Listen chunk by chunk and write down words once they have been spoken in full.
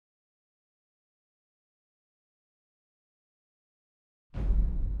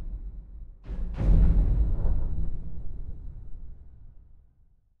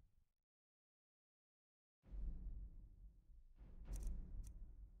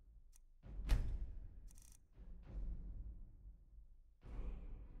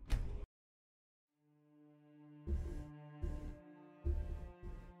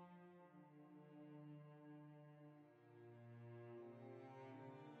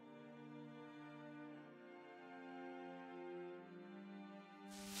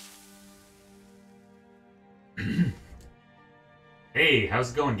Hey,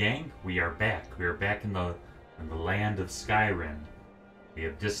 how's it going, gang? We are back. We are back in the land of Skyrim. We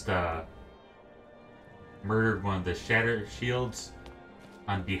have just murdered one of the Shatter Shields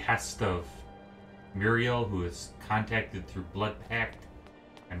on behest of Muriel, who is contacted through Blood Pact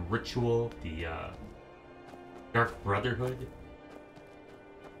and Ritual, the Dark Brotherhood.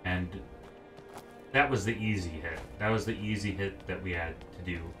 And that was the easy hit. That was the easy hit that we had to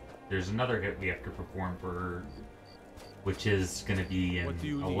do. There's another hit we have to perform for her, which is going to be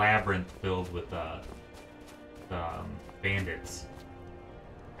in a labyrinth filled with bandits.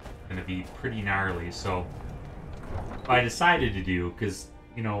 Going to be pretty gnarly. So what I decided to do, because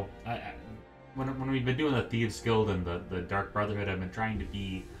you know, when we've been doing the Thieves Guild and the Dark Brotherhood, I've been trying to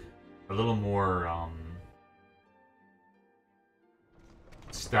be a little more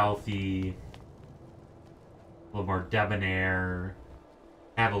stealthy, a little more debonair,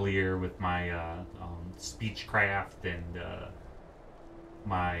 cavalier with my speechcraft and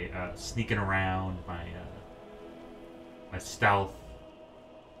my sneaking around, my stealth.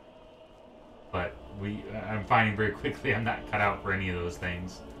 But I'm finding very quickly I'm not cut out for any of those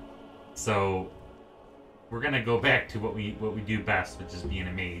things. So we're gonna go back to what we do best, which is being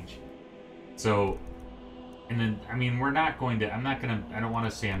a mage. So, and then I mean we're not going to. I don't want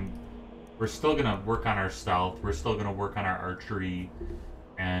to say we're still gonna work on our stealth. We're still gonna work on our archery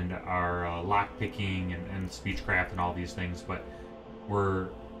and our lock picking and speechcraft and all these things, but we're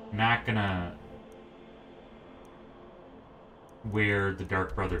not gonna wear the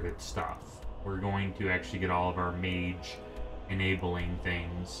Dark Brotherhood stuff. We're going to actually get all of our mage enabling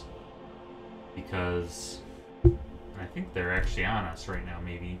things, because I think they're actually on us right now,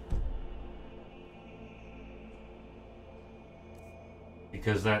 maybe.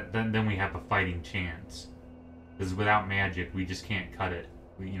 Because then we have a fighting chance. Because without magic, we just can't cut it.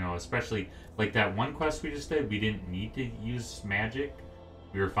 You know, especially like that one quest we just did, we didn't need to use magic.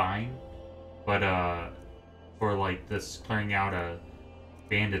 We were fine. But for like this clearing out a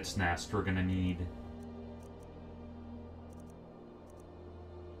bandit's nest, we're gonna need,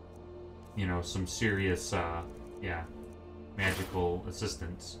 you know, some serious yeah, magical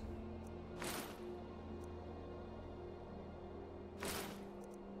assistance.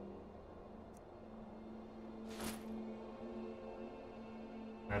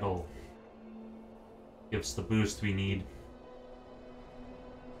 That'll give us the boost we need.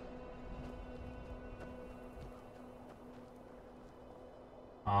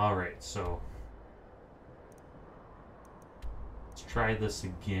 Alright, so let's try this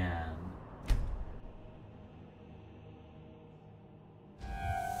again. I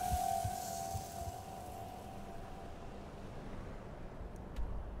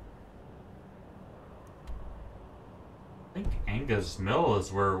think Anga's Mill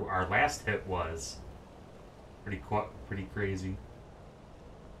is where our last hit was. Pretty crazy.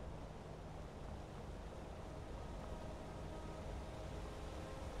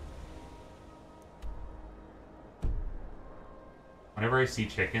 Whenever I see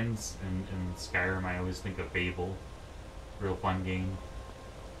chickens in Skyrim, I always think of Babel. Real fun game.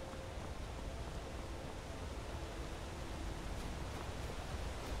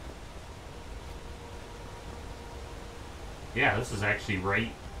 Yeah, this is actually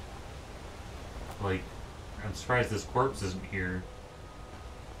right. Like, I'm surprised this corpse isn't here.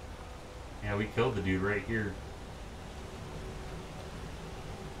 Yeah, we killed the dude right here.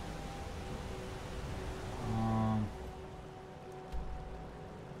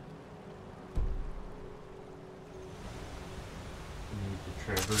 Need to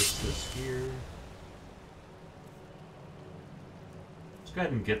traverse this here. Let's go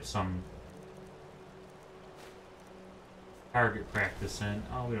ahead and get some target practice in.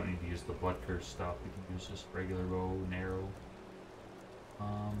 Oh, we don't need to use the blood curse stuff. We can use just regular bow and arrow.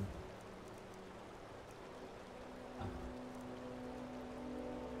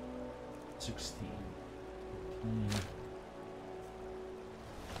 16. 15.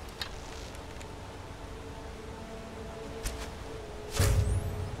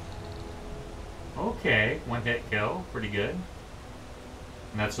 Okay, one hit kill, pretty good.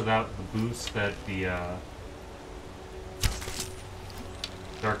 And that's without the boost that the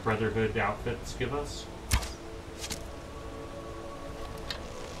Dark Brotherhood outfits give us.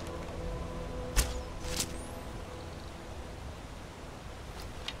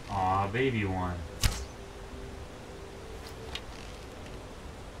 Aw, baby one.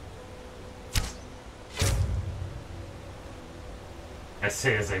 I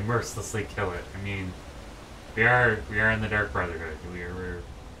say as I mercilessly kill it. I mean, we are in the Dark Brotherhood. We're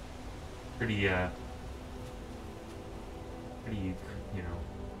pretty pretty, you know,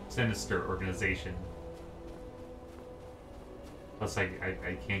 sinister organization. Plus,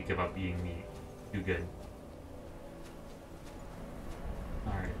 I can't give up eating meat. Too good.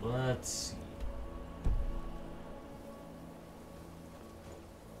 Alright, let's see.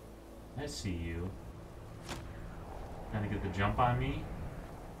 I see you. Trying to get the jump on me?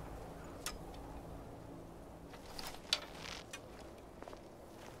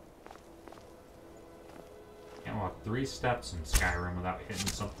 Can't walk 3 steps in Skyrim without hitting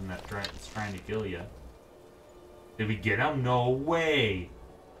something that's trying to kill you. Did we get him? No way!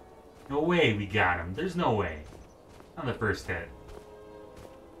 No way we got him. There's no way. On the first hit.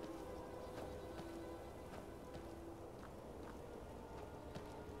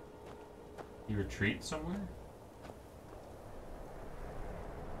 You retreat somewhere?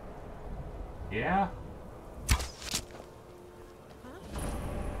 Yeah?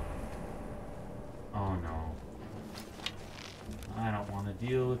 Oh no. I don't want to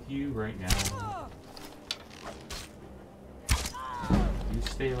deal with you right now. You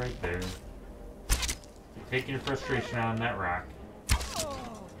stay right there. You're taking your frustration out on that rock.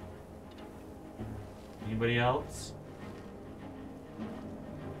 Anybody else?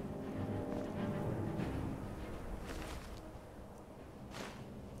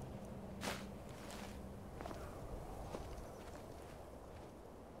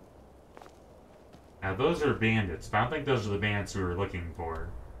 Now those are bandits, but I don't think those are the bandits we were looking for.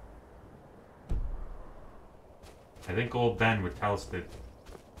 I think old Ben would tell us that,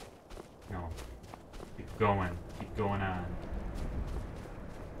 you know, keep going on.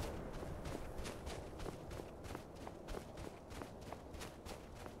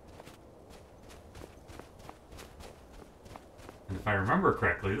 And if I remember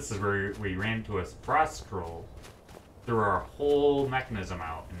correctly, this is where we ran into a frost scroll. Threw our whole mechanism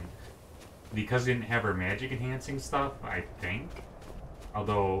out, and because we didn't have our magic enhancing stuff, I think,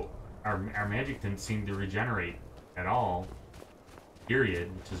 although our magic didn't seem to regenerate at all,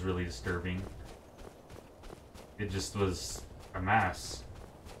 period, which is really disturbing. It just was a mess.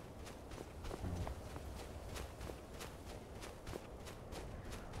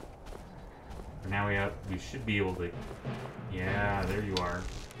 But now we should be able to, yeah, there you are.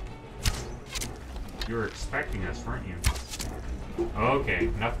 You were expecting us, weren't you? Okay,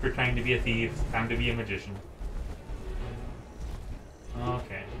 enough pretending to be a thief, time to be a magician.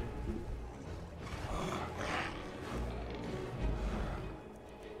 Okay.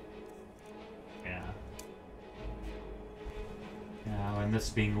 Yeah. Now, and this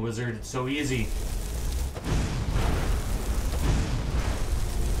being a wizard, it's so easy.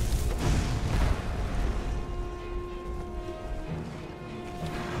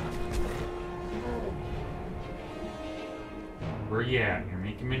 Where you at? You're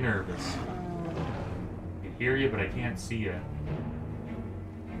making me nervous. I can hear you, but I can't see you.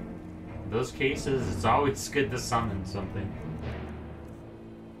 In those cases, it's always good to summon something.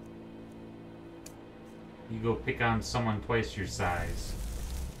 You go pick on someone twice your size.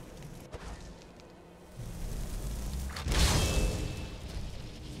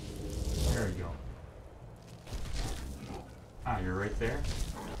 There we go. Ah, you're right there?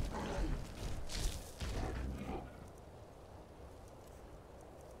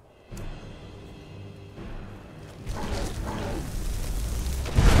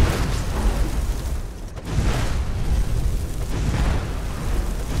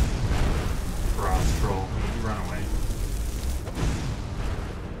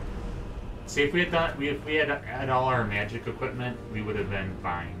 See, if we had all our magic equipment, we would have been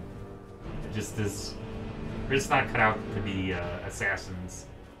fine. It just is, we're just not cut out to be assassins.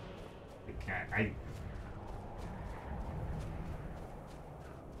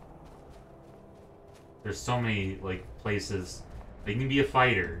 There's so many like places they can be a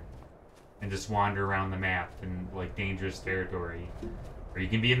fighter and just wander around the map in like dangerous territory, or you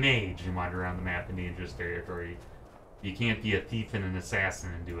can be a mage and wander around the map in dangerous territory. You can't be a thief and an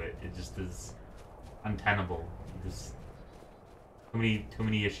assassin and do it. It just is untenable. Just too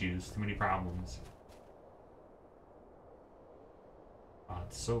many issues, too many problems. Oh,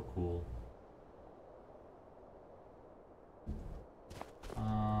 it's so cool.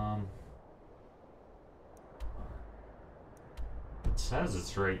 It says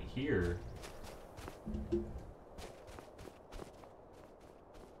it's right here.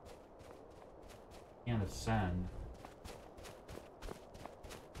 Can't ascend.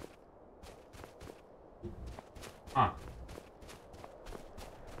 Huh.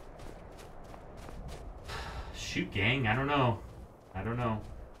 Shoot, gang. I don't know. I don't know.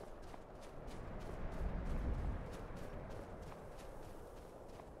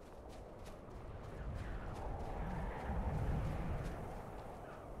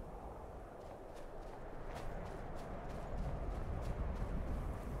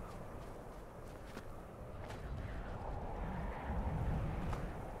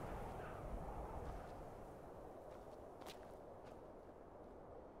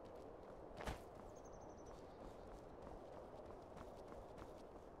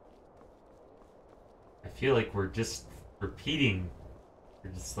 feel like we're just repeating.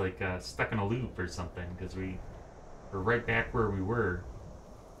 We're just like stuck in a loop or something because we're right back where we were.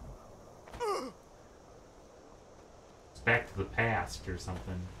 It's back to the past or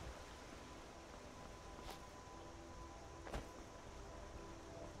something.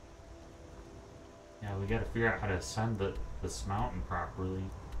 Yeah, we gotta figure out how to ascend this mountain properly.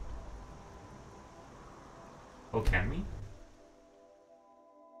 Oh, can we?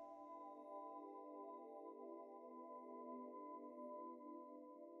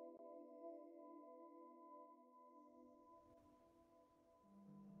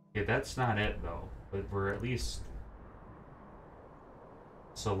 Yeah, that's not it though. But we're at least...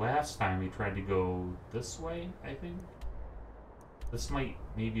 So last time we tried to go this way, I think? This might...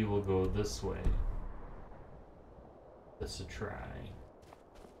 Maybe we'll go this way. This a try.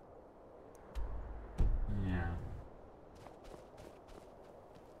 Yeah.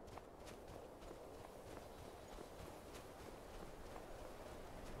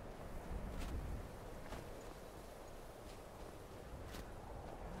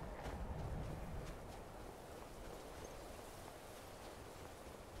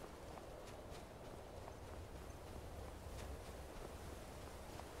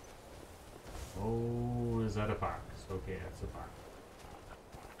 Oh, is that a fox? Okay, that's a fox.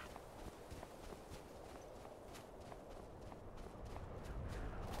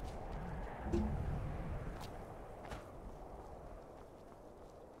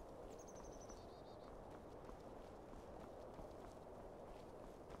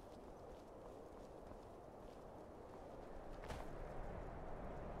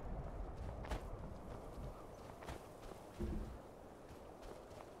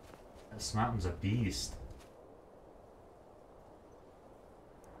 This mountain's a beast.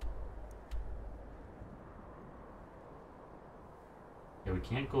 Yeah, we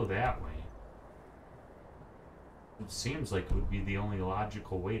can't go that way. It seems like it would be the only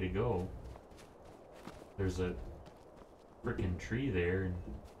logical way to go. There's a frickin' tree there, and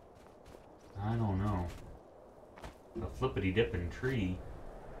I don't know. A flippity-dippin' tree.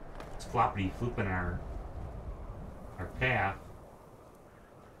 It's floppity-flooping our path.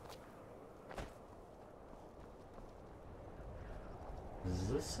 Is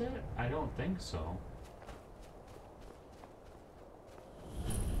this it? I don't think so.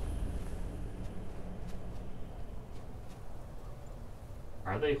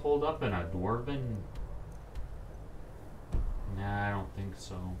 Are they holed up in a dwarven? Nah, I don't think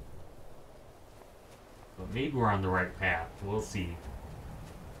so. But maybe we're on the right path. We'll see.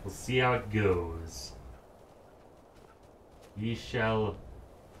 We'll see how it goes. We shall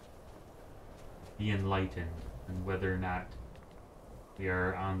be enlightened on whether or not we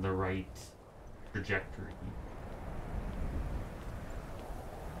are on the right trajectory.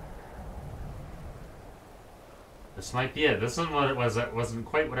 This might be it. This isn't what it was. It wasn't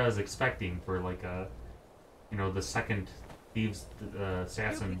quite what I was expecting for like a, you know, the second thieves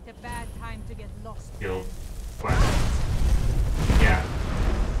assassin You picked a bad time to get lost. guild quest. Yeah.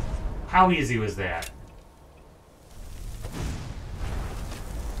 How easy was that?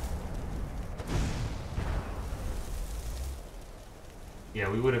 Yeah,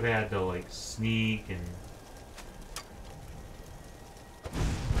 we would have had to like sneak and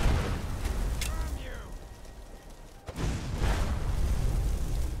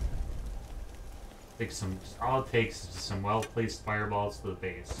take some. All it takes is some well-placed fireballs to the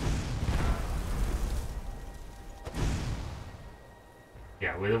base.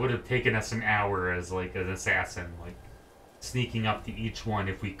 Yeah, it would have taken us an hour as like an assassin, like sneaking up to each one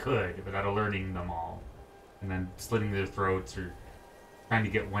if we could, without alerting them all, and then slitting their throats or trying to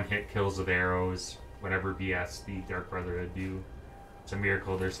get one-hit kills with arrows, whatever BS the Dark Brotherhood do. It's a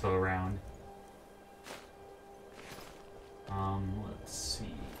miracle they're still around. Let's see.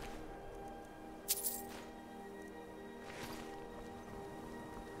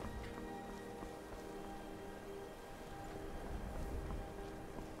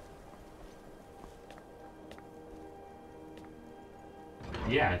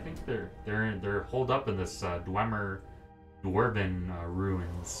 Yeah, I think they're holed up in this dwarven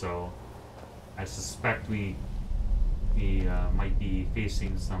ruins, so I suspect we might be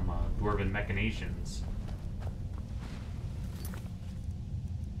facing some dwarven machinations.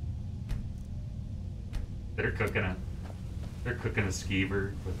 They're cooking a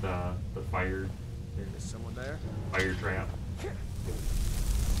skeever with the fire. Is someone there? Fire trap.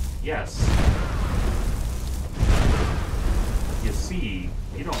 Yes. You see,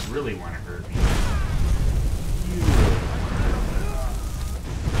 you don't really want to hurt me. You really want to hurt me.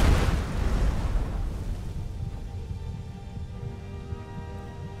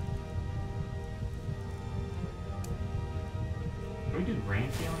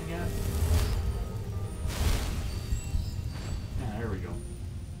 going yet? Yeah, there we go.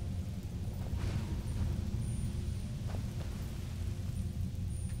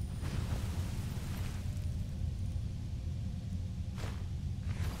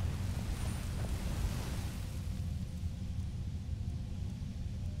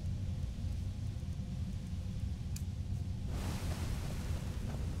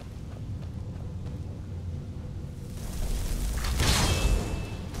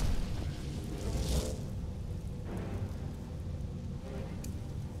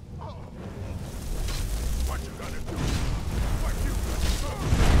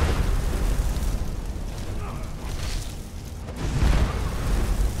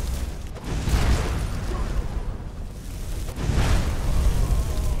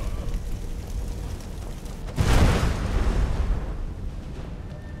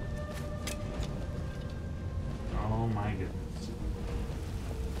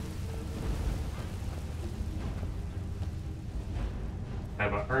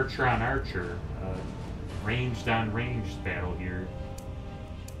 Have an archer on archer, ranged on ranged battle here.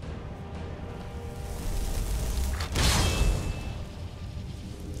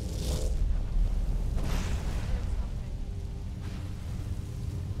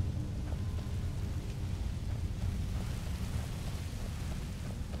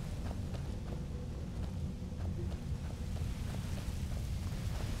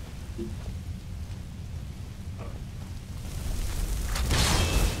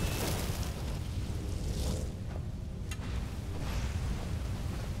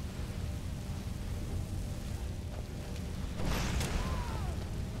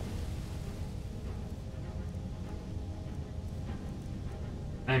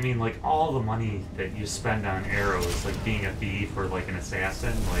 I mean, like, all the money that you spend on arrows, like being a thief or like an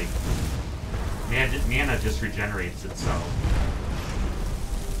assassin, like, mana just regenerates itself.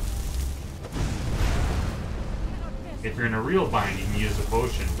 If you're in a real bind, you can use a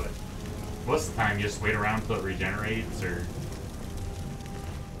potion, but most of the time you just wait around until it regenerates, or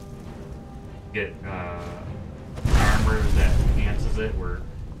get armor that enhances it, where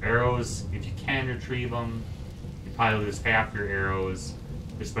arrows, if you can retrieve them, you probably lose half your arrows.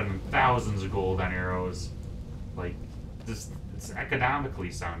 You're spending thousands of gold on arrows. Like, this, it's economically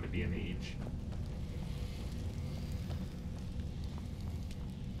sound to be a mage.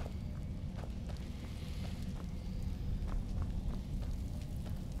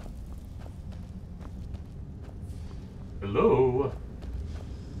 Hello?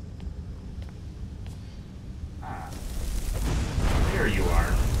 Ah. There you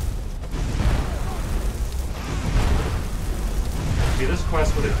are. See, this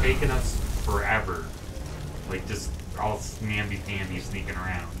quest would have taken us forever. Like, just all namby-pamby sneaking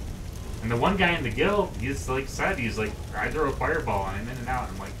around. And the one guy in the guild, he's like said, he's like, I throw a fireball on him in and out.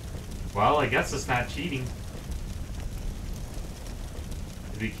 I'm like, well, I guess it's not cheating.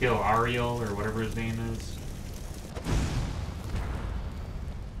 Did he kill Ariel, or whatever his name is?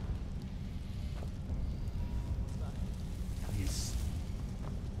 He's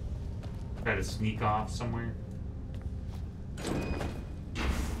tried to sneak off somewhere.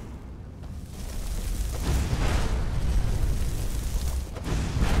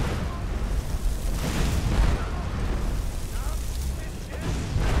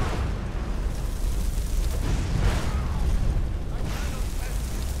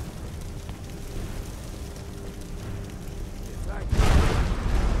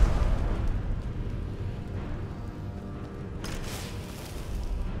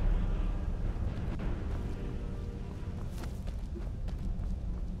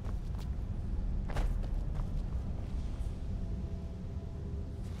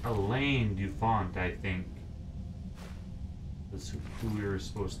 Elaine Dufont, I think, is who we were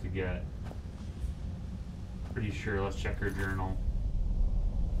supposed to get. Pretty sure. Let's check her journal.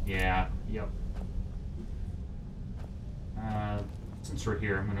 Yeah, yep. Since we're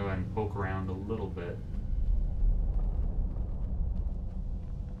here, I'm going to go ahead and poke around a little bit.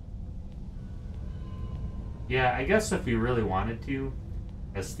 Yeah, I guess if we really wanted to,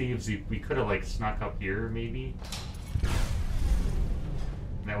 as thieves, we could have, like, snuck up here, maybe.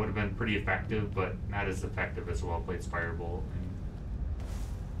 That would have been pretty effective, but not as effective as a well-played Firebolt.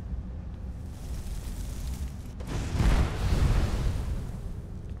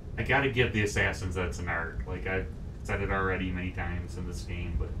 I gotta give the assassins that's an art. Like, I've said it already many times in this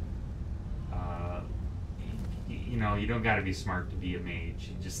game, but you know, you don't gotta be smart to be a mage.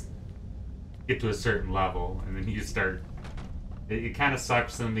 You just get to a certain level, and then you start. It kind of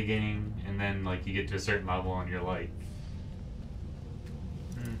sucks in the beginning, and then like you get to a certain level, and you're like,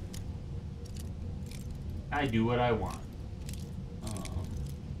 I do what I want.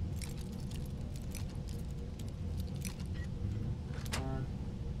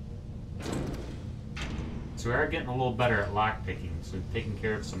 So we are getting a little better at lockpicking, so we've taken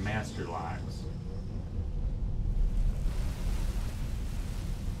care of some master locks.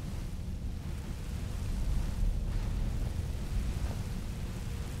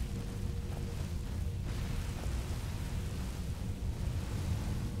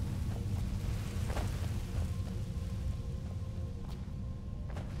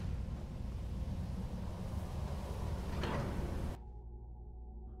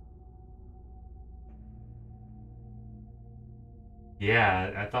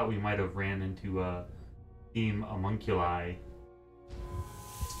 Yeah, I thought we might have ran into Team Homunculi.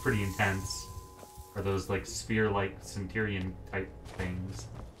 It's pretty intense. Are those like sphere-like Centurion type things?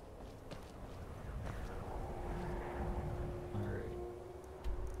 Alright.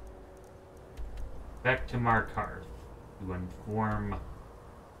 Back to Markarth to inform.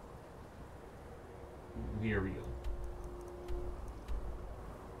 Here we go.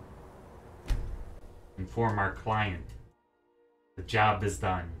 Inform our client. The job is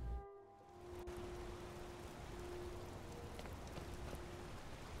done.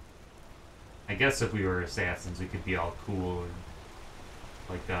 I guess if we were assassins, we could be all cool and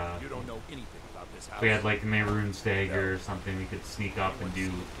like You don't know anything about this house. if we had like Mehrunes dagger or something, we could sneak up and do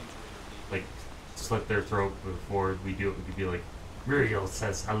like slit their throat before we do it. We could be like, Muriel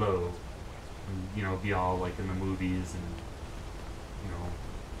says hello, and you know, be all like in the movies and you know,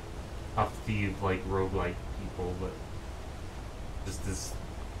 tough thief like roguelike people, but just is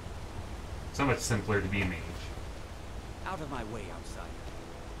so much simpler to be a mage. Out of my way, outsider.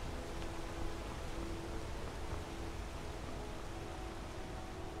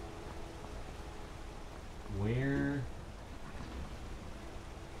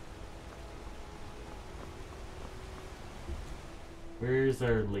 Where's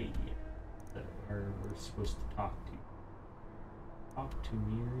our lady that we're supposed to talk to? Talk to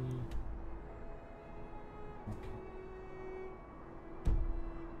Miri. Okay.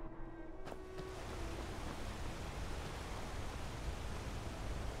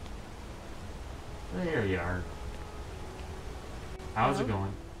 There you are. How's it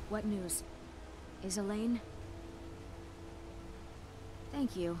going? What news? Is Elaine?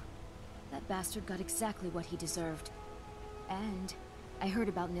 Thank you. That bastard got exactly what he deserved. And I heard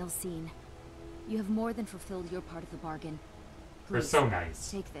about Nilsine. You have more than fulfilled your part of the bargain. We're so nice.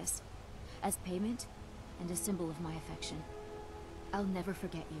 Take this as payment and a symbol of my affection. I'll never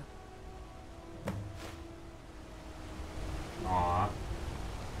forget you. Aww.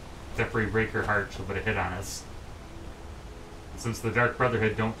 Except for you break her heart, she'll put a hit on us. Since the Dark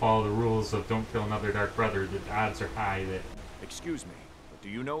Brotherhood don't follow the rules of don't kill another Dark Brother, the odds are high that... Excuse me, but do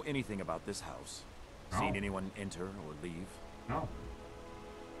you know anything about this house? No. Seen anyone enter or leave? No.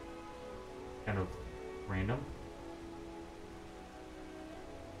 Kind of random.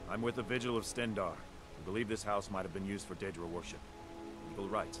 I'm with the Vigil of Stendarr. I believe this house might have been used for Daedra worship, legal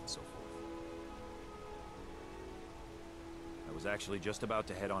rites and so forth. I was actually just about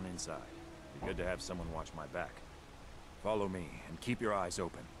to head on inside. Be good to have someone watch my back. Follow me, and keep your eyes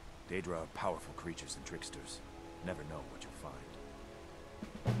open. Daedra are powerful creatures and tricksters. Never know what you'll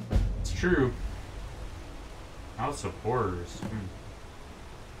find. It's true. House of Horrors.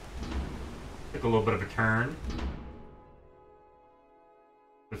 Took a little bit of a turn.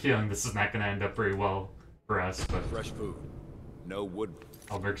 The feeling this is not going to end up very well for us, but... Fresh food. No wood.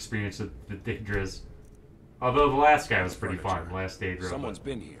 All our experience with the Daedras. Although the last guy was pretty fun, the last Daedra. Someone's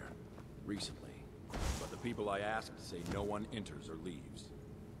been here recently, but the people I asked say no one enters or leaves.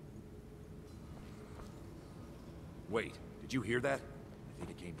 Wait, did you hear that? I think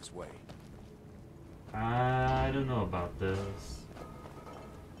it came this way. I don't know about this.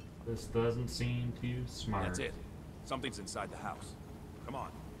 This doesn't seem too smart. That's it. Something's inside the house. Come on,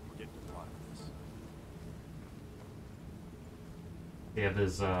 we're getting to the bottom of this. They have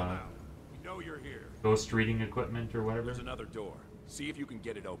his Come out. We know you're here. ghost reading equipment or whatever. There's another door. See if you can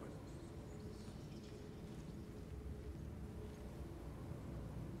get it open.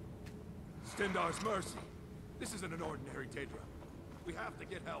 Stendarr's mercy. This isn't an ordinary Daedra. We have to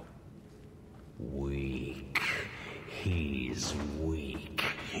get help. Weak. He's weak.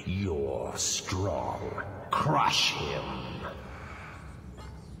 You're strong. Crush him.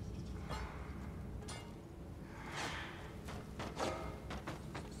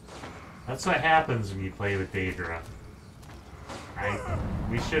 That's what happens when you play with Daedra.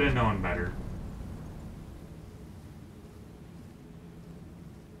 We should have known better.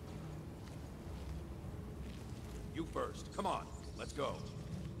 You first. Come on. Let's go.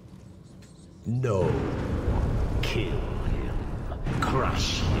 No. Kill him.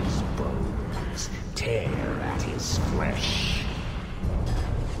 Crush his bones. Tear at his flesh.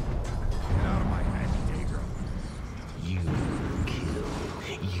 Get out of my head, Daedra.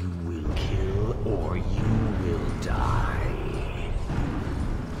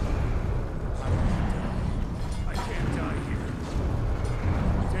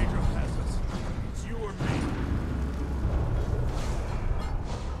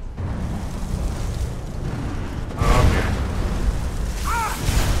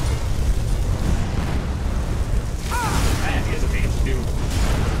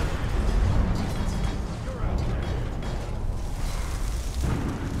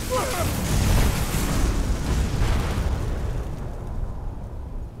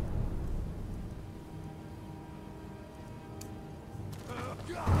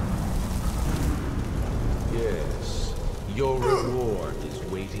 Your reward is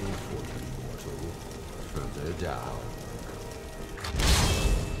waiting for you, mortal. Further down.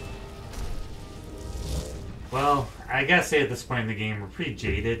 Well, I gotta say at this point in the game, we're pretty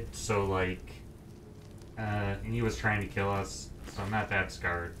jaded, so like, he was trying to kill us, so I'm not that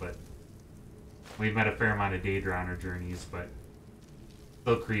scarred, but we've met a fair amount of Daedra on our journeys, but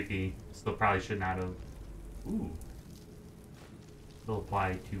still creepy, still probably should not have. Ooh. Still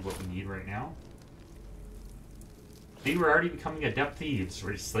apply to what we need right now. See, we're already becoming adept thieves.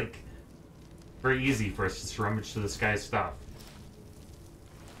 We're just like, very easy for us to just rummage through this guy's stuff.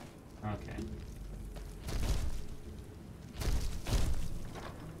 Okay.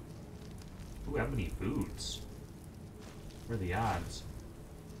 Ooh, how many boots? What are the odds?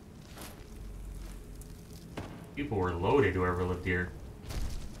 People were loaded, whoever lived here.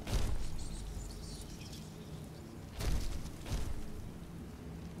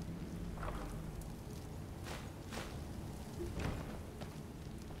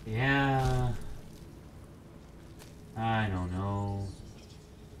 Yeah. I don't know.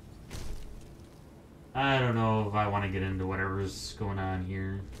 I don't know if I want to get into whatever's going on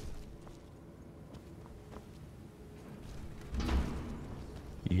here.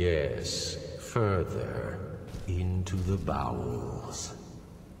 Yes, further into the bowels.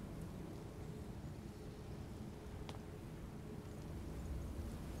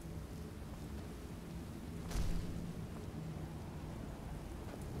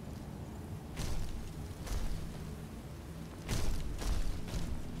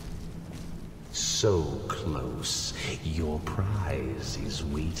 So close, your prize is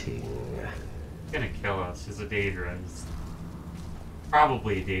waiting. He's gonna kill us. He's a Daedra. He's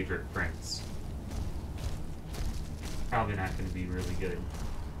probably a Daedric prince. Probably not gonna be really good.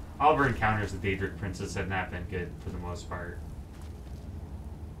 All of our encounters with Daedric princes have not been good for the most part.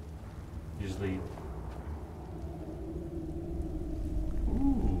 Usually.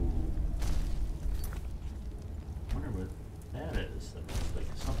 Ooh. I wonder what that is. That looks like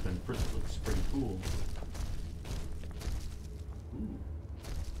something looks pretty cool. Ooh.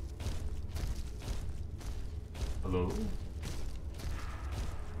 Hello?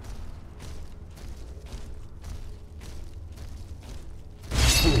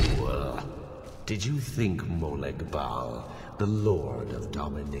 Fool! Did you think Molegbal, the Lord of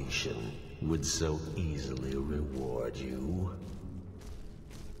Domination, would so easily reward you?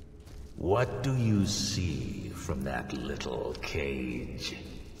 What do you see from that little cage?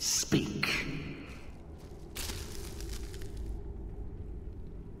 Speak!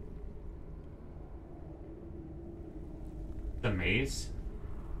 The mace?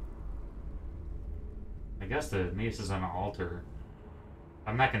 I guess the mace is on an altar.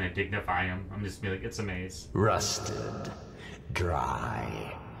 I'm not gonna dignify him. I'm just gonna be like, it's a mace. Rusted.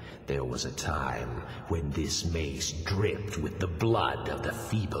 Dry. There was a time when this mace dripped with the blood of the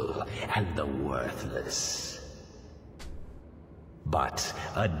feeble and the worthless. But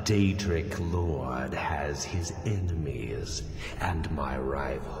a Daedric lord has his enemies, and my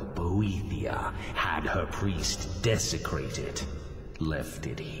rival Boethia had her priest desecrated, left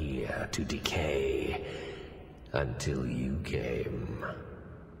it here to decay, until you came.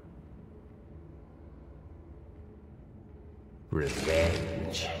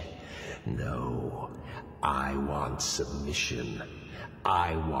 Revenge? No, I want submission.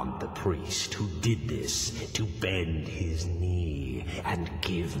 I want the priest who did this to bend his knee and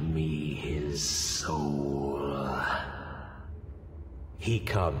give me his soul. He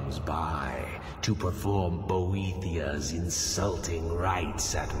comes by to perform Boethia's insulting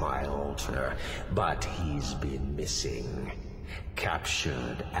rites at my altar, but he's been missing,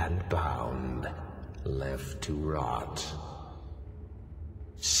 captured and bound, left to rot.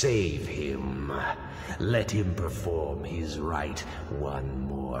 Save him. Let him perform his rite one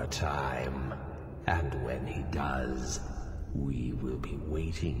more time. And when he does, we will be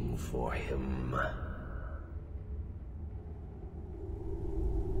waiting for him.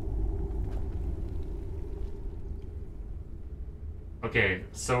 Okay,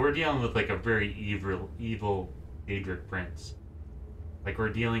 so we're dealing with like a very evil Daedric prince. Like we're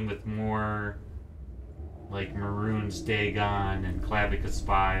dealing with more like Maroon's Dagon and Clavicus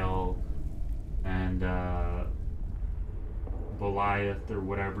Bile and Goliath or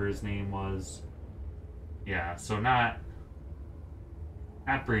whatever his name was. Yeah, so not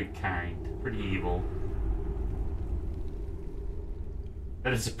very kind, pretty evil.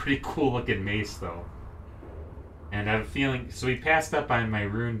 That is a pretty cool looking mace though. And I have a feeling, so we passed up on my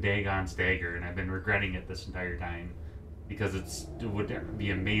Rune Dagon's dagger, and I've been regretting it this entire time because it would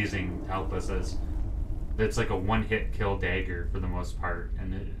be amazing to help us as it's like a one-hit kill dagger for the most part,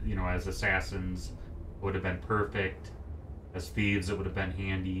 and it, you know, as assassins, it would have been perfect. As thieves, it would have been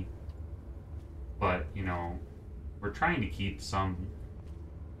handy. But, you know, we're trying to keep some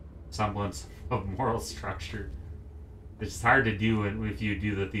semblance of moral structure. It's hard to do if you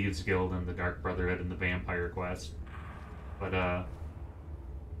do the Thieves Guild and the Dark Brotherhood and the Vampire Quest. But,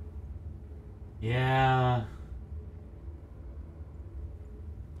 yeah.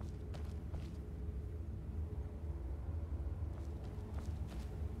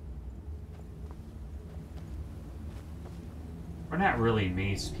 We're not really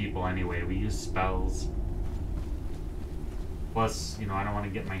mace people anyway. We use spells. Plus, you know, I don't want to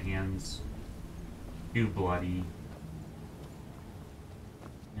get my hands too bloody.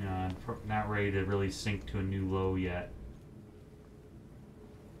 You know, I'm not ready to really sink to a new low yet.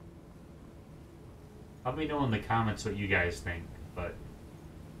 Let me know in the comments what you guys think, but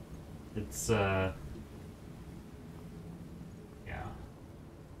it's, yeah.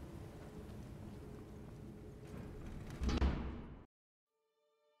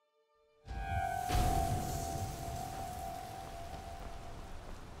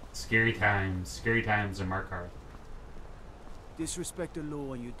 Scary times in Markarth. Disrespect the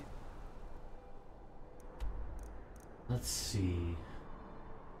law and you Let's see.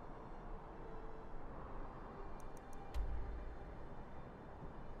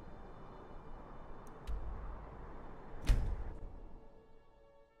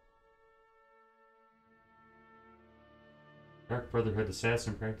 Dark Brotherhood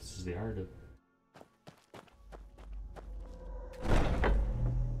assassin practices the art of...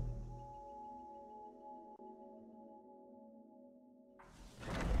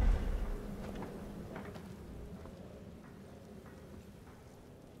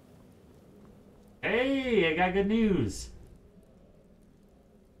 Hey, I got good news.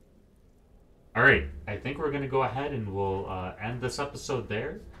 Alright, I think we're going to go ahead and we'll end this episode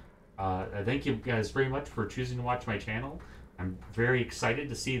there. I thank you guys very much for choosing to watch my channel. I'm very excited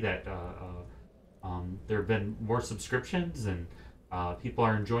to see that there have been more subscriptions and people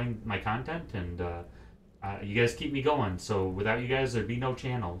are enjoying my content, and you guys keep me going. So without you guys, there'd be no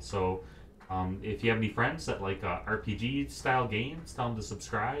channel. So if you have any friends that like RPG style games, tell them to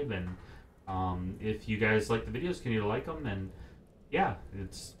subscribe. And if you guys like the videos, can you like them? And yeah,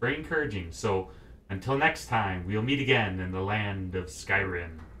 it's very encouraging. So until next time, we'll meet again in the land of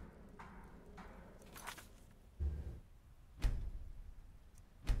Skyrim.